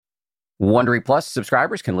Wondery Plus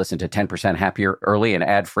subscribers can listen to 10% Happier early and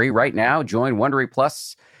ad-free right now. Join Wondery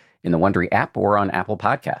Plus in the Wondery app or on Apple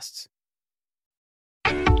Podcasts.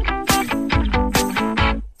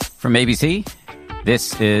 From ABC,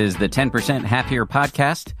 this is the 10% Happier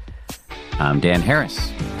podcast. I'm Dan Harris.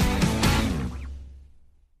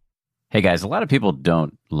 Hey guys, a lot of people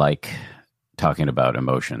don't like talking about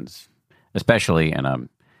emotions, especially, and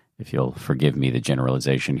if you'll forgive me the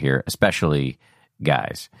generalization here, especially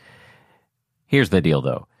guys. Here's the deal,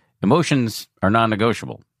 though. Emotions are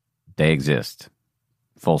non-negotiable. They exist.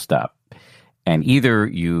 Full stop. And either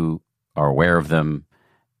you are aware of them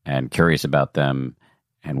and curious about them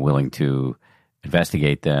and willing to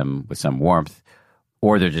investigate them with some warmth,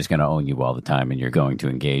 or they're just going to own you all the time and you're going to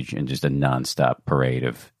engage in just a nonstop parade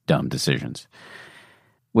of dumb decisions.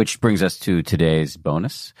 Which brings us to today's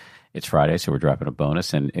bonus. It's Friday, so we're dropping a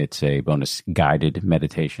bonus, and it's a bonus guided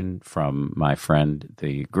meditation from my friend,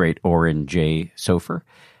 the great Oren J. Sofer.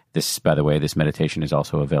 This, by the way, this meditation is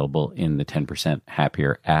also available in the 10%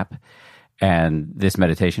 Happier app. And this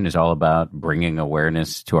meditation is all about bringing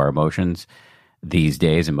awareness to our emotions. These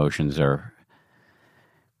days, emotions are,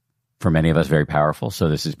 for many of us, very powerful, so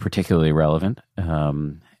this is particularly relevant.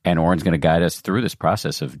 And Oren's going to guide us through this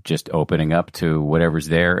process of just opening up to whatever's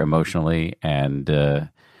there emotionally and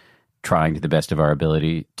trying to the best of our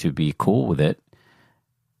ability to be cool with it,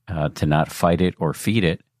 to not fight it or feed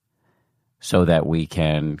it, so that we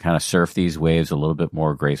can kind of surf these waves a little bit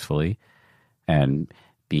more gracefully and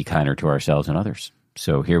be kinder to ourselves and others.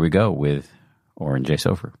 So here we go with Oren J.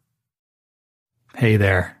 Sofer. Hey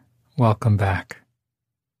there. Welcome back.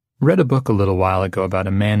 Read a book a little while ago about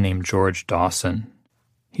a man named George Dawson.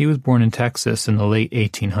 He was born in Texas in the late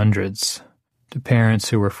 1800s to parents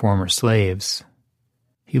who were former slaves.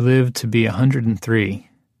 He lived to be 103,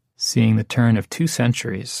 seeing the turn of 2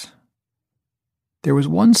 centuries. There was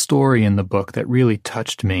one story in the book that really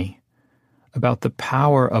touched me about the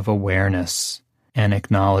power of awareness and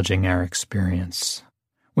acknowledging our experience.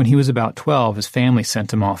 When he was about 12, his family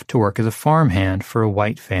sent him off to work as a farmhand for a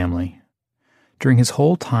white family. During his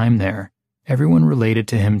whole time there, everyone related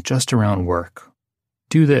to him just around work.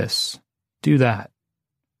 Do this, do that.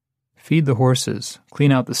 Feed the horses,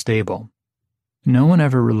 clean out the stable. No one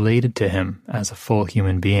ever related to him as a full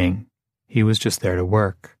human being. He was just there to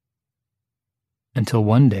work. Until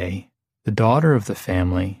one day, the daughter of the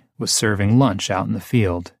family was serving lunch out in the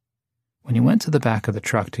field. When he went to the back of the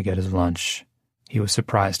truck to get his lunch, he was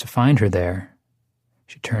surprised to find her there.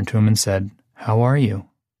 She turned to him and said, "How are you?"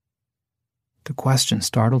 The question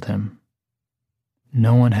startled him.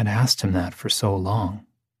 No one had asked him that for so long.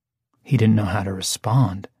 He didn't know how to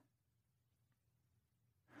respond.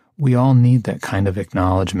 We all need that kind of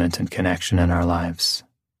acknowledgement and connection in our lives.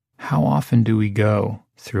 How often do we go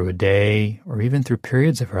through a day or even through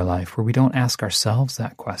periods of our life where we don't ask ourselves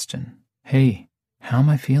that question? Hey, how am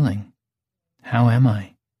I feeling? How am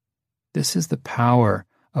I? This is the power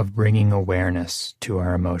of bringing awareness to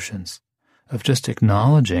our emotions, of just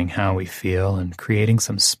acknowledging how we feel and creating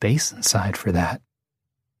some space inside for that.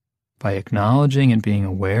 By acknowledging and being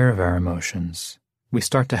aware of our emotions, we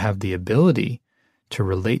start to have the ability to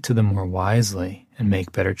relate to them more wisely and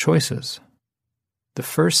make better choices. The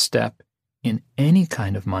first step in any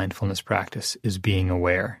kind of mindfulness practice is being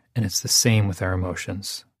aware, and it's the same with our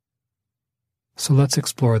emotions. So let's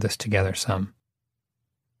explore this together some.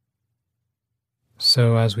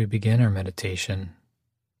 So as we begin our meditation,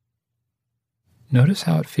 notice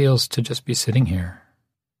how it feels to just be sitting here.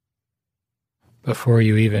 Before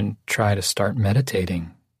you even try to start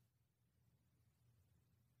meditating,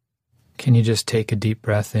 can you just take a deep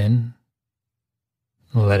breath in,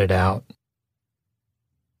 let it out?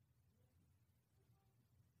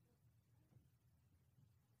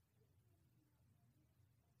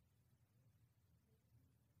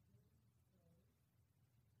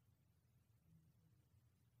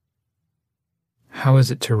 How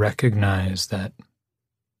is it to recognize that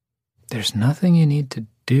there's nothing you need to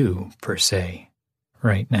do per se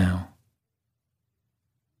right now?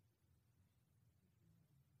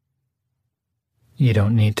 You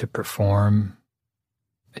don't need to perform,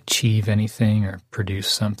 achieve anything, or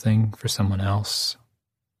produce something for someone else.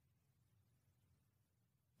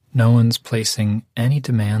 No one's placing any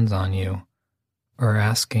demands on you or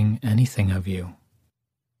asking anything of you.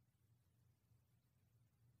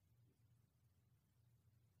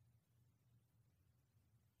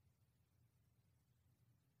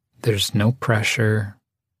 There's no pressure,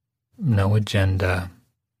 no agenda.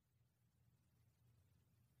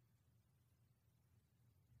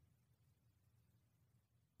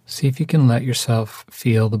 See if you can let yourself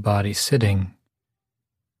feel the body sitting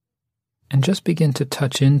and just begin to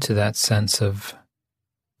touch into that sense of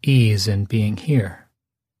ease in being here.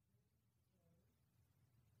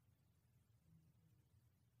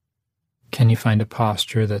 Can you find a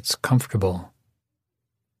posture that's comfortable?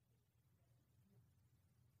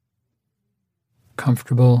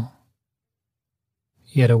 Comfortable,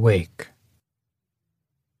 yet awake.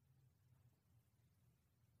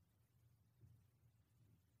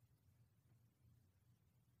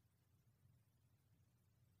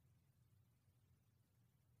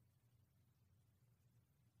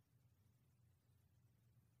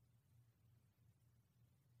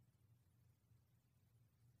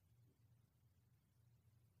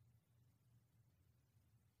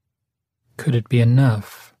 Could it be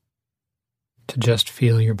enough to just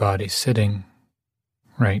feel your body sitting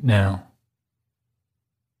right now?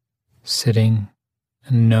 Sitting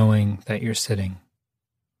and knowing that you're sitting.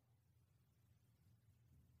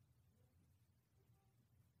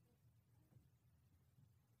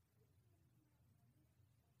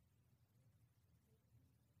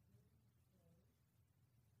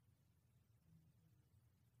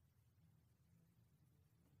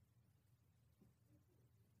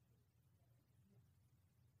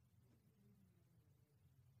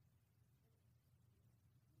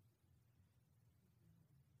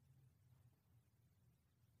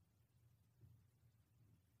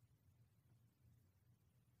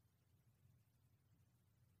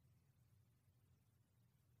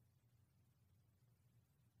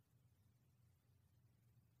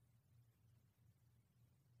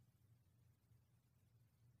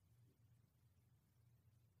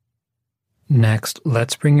 Next,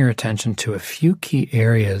 let's bring your attention to a few key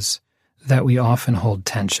areas that we often hold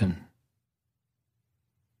tension.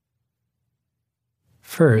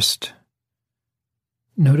 First,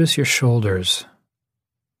 notice your shoulders.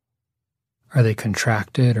 Are they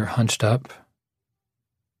contracted or hunched up?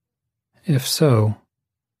 If so,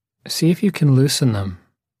 see if you can loosen them.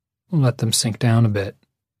 Let them sink down a bit.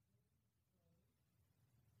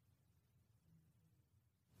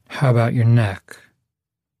 How about your neck?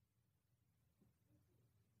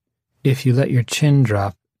 If you let your chin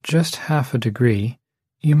drop just half a degree,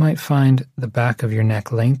 you might find the back of your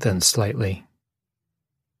neck lengthen slightly.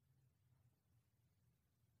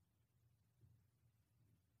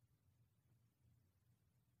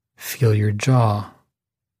 Feel your jaw.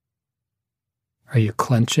 Are you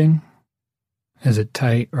clenching? Is it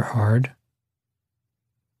tight or hard?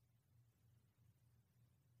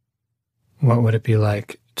 What would it be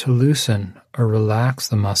like to loosen or relax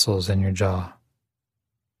the muscles in your jaw?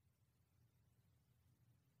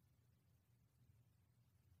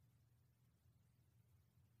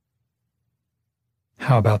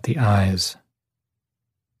 How about the eyes?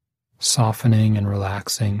 Softening and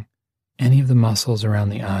relaxing any of the muscles around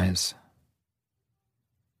the eyes.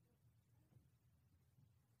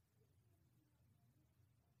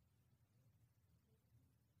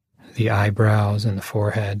 The eyebrows and the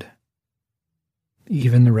forehead,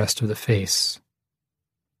 even the rest of the face,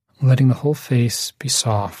 letting the whole face be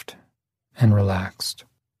soft and relaxed.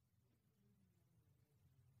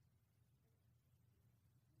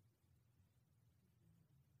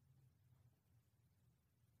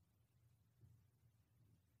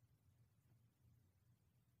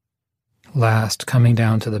 Last, coming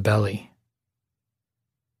down to the belly,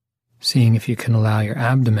 seeing if you can allow your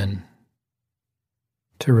abdomen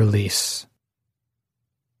to release.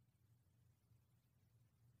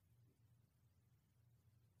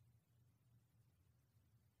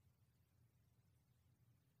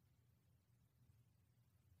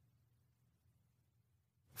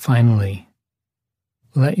 Finally,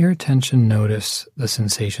 let your attention notice the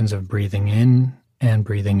sensations of breathing in and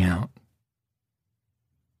breathing out.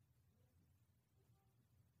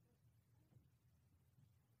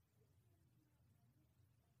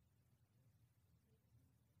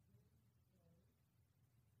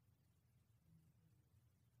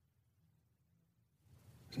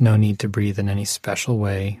 No need to breathe in any special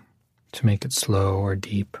way to make it slow or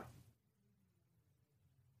deep.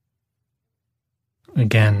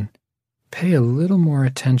 Again, pay a little more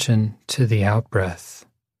attention to the out-breath,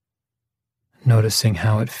 noticing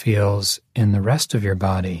how it feels in the rest of your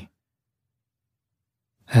body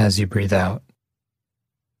as you breathe out.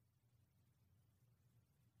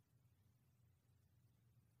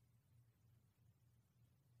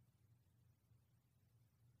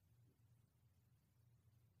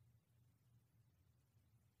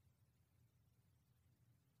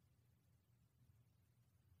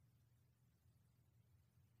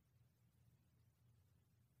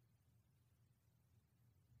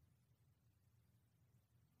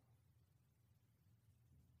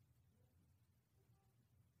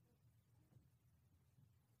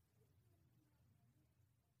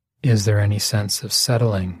 Is there any sense of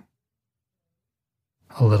settling?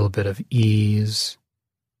 A little bit of ease,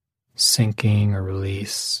 sinking or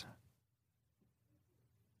release?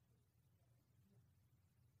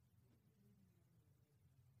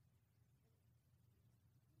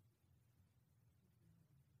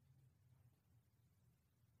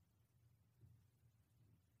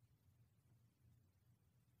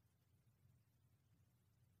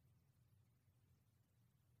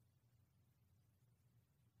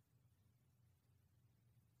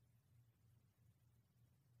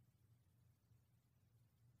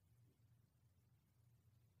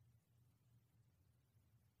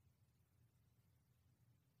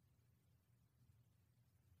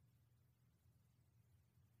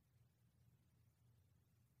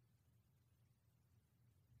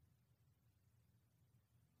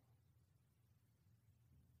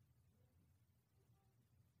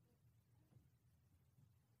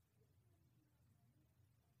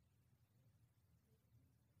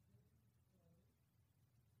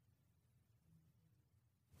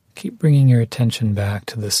 Keep bringing your attention back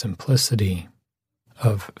to the simplicity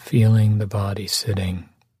of feeling the body sitting,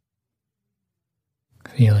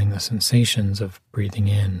 feeling the sensations of breathing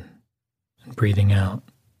in and breathing out.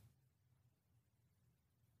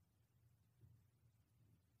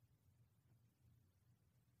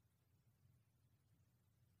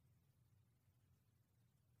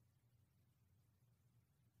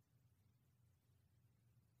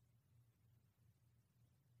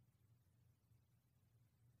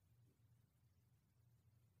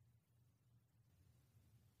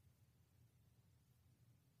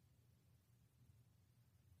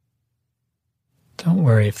 Don't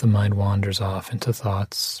worry if the mind wanders off into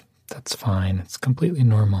thoughts. That's fine. It's completely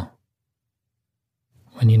normal.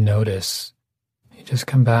 When you notice, you just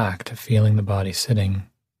come back to feeling the body sitting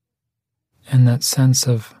and that sense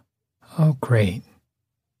of, oh, great,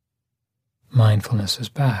 mindfulness is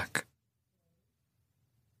back.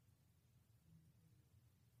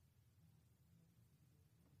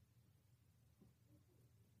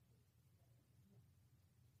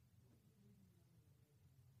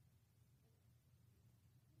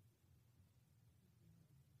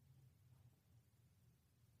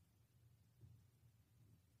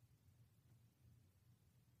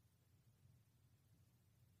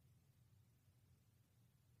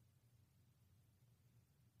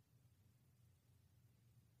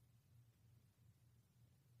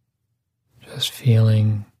 Just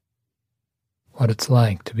feeling what it's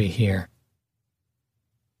like to be here.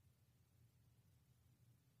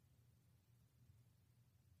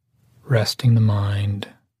 Resting the mind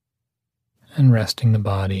and resting the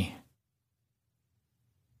body.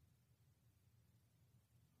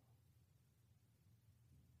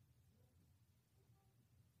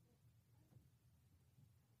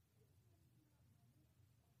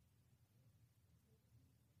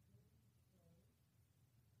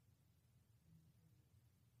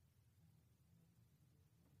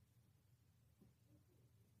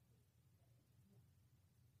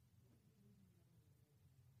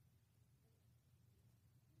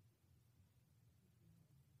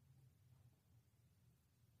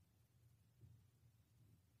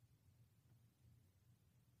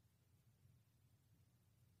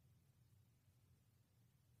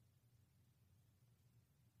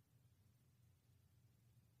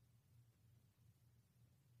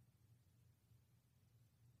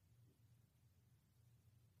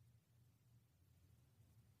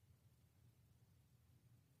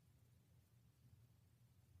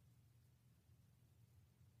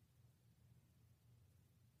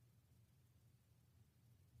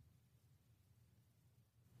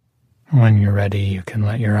 When you're ready, you can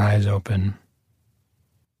let your eyes open,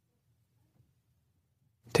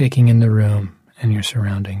 taking in the room and your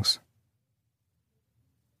surroundings.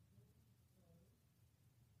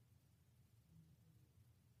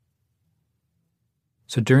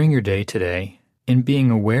 So during your day today, in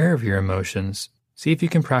being aware of your emotions, see if you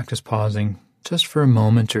can practice pausing just for a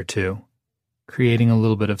moment or two, creating a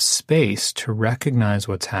little bit of space to recognize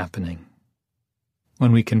what's happening.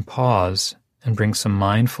 When we can pause and bring some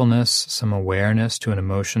mindfulness, some awareness to an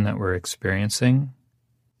emotion that we're experiencing,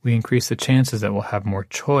 we increase the chances that we'll have more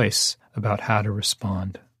choice about how to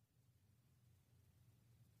respond.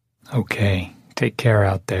 Okay, take care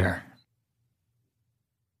out there.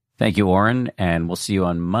 Thank you, Oren, and we'll see you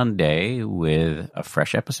on Monday with a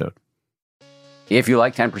fresh episode. If you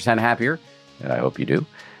like 10% Happier, and I hope you do,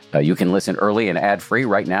 you can listen early and ad-free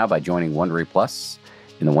right now by joining Wondery Plus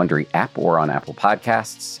in the Wondery app or on Apple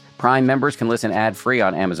Podcasts. Prime members can listen ad-free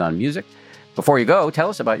on Amazon Music. Before you go,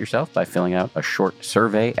 tell us about yourself by filling out a short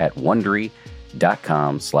survey at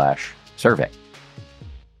Wondery.com/survey.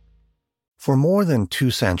 For more than 2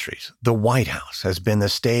 centuries, the White House has been the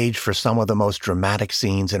stage for some of the most dramatic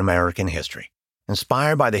scenes in American history.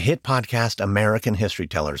 Inspired by the hit podcast American History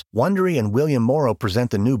Tellers, Wondery and William Morrow present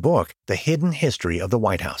the new book, The Hidden History of the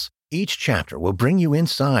White House. Each chapter will bring you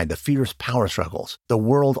inside the fierce power struggles, the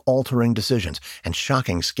world-altering decisions, and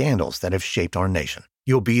shocking scandals that have shaped our nation.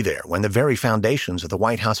 You'll be there when the very foundations of the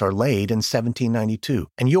White House are laid in 1792,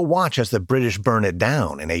 and you'll watch as the British burn it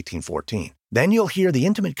down in 1814. Then you'll hear the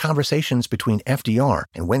intimate conversations between FDR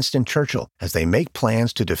and Winston Churchill as they make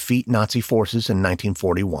plans to defeat Nazi forces in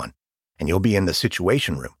 1941. And you'll be in the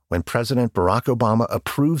Situation Room when President Barack Obama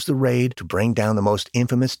approves the raid to bring down the most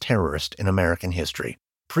infamous terrorist in American history.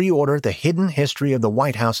 Pre-order The Hidden History of the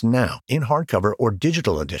White House now in hardcover or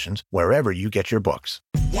digital editions wherever you get your books.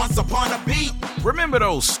 Once upon a beat. Remember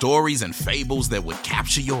those stories and fables that would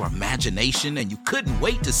capture your imagination and you couldn't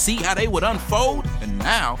wait to see how they would unfold? And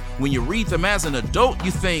now, when you read them as an adult,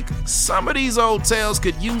 you think, some of these old tales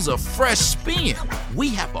could use a fresh spin.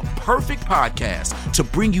 We have a perfect podcast to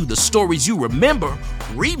bring you the stories you remember,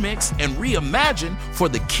 remix, and reimagine for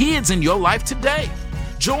the kids in your life today.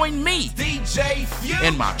 Join me, DJ Few,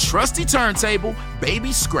 and my trusty turntable,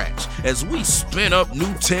 Baby Scratch, as we spin up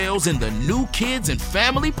new tales in the New Kids and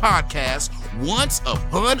Family podcast, Once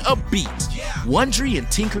Upon a Beat. Wondery and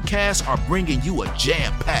Tinkercast are bringing you a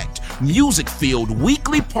jam-packed, music-filled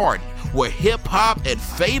weekly party where hip-hop and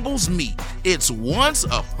fables meet. It's Once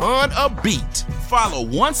Upon a Beat. Follow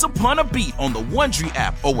Once Upon a Beat on the Wondery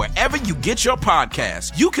app or wherever you get your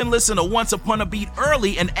podcasts. You can listen to Once Upon a Beat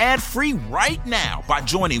early and ad-free right now by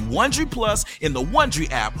joining Wondery Plus in the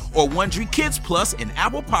Wondery app or Wondery Kids Plus in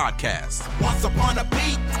Apple Podcasts. Once Upon a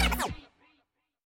Beat.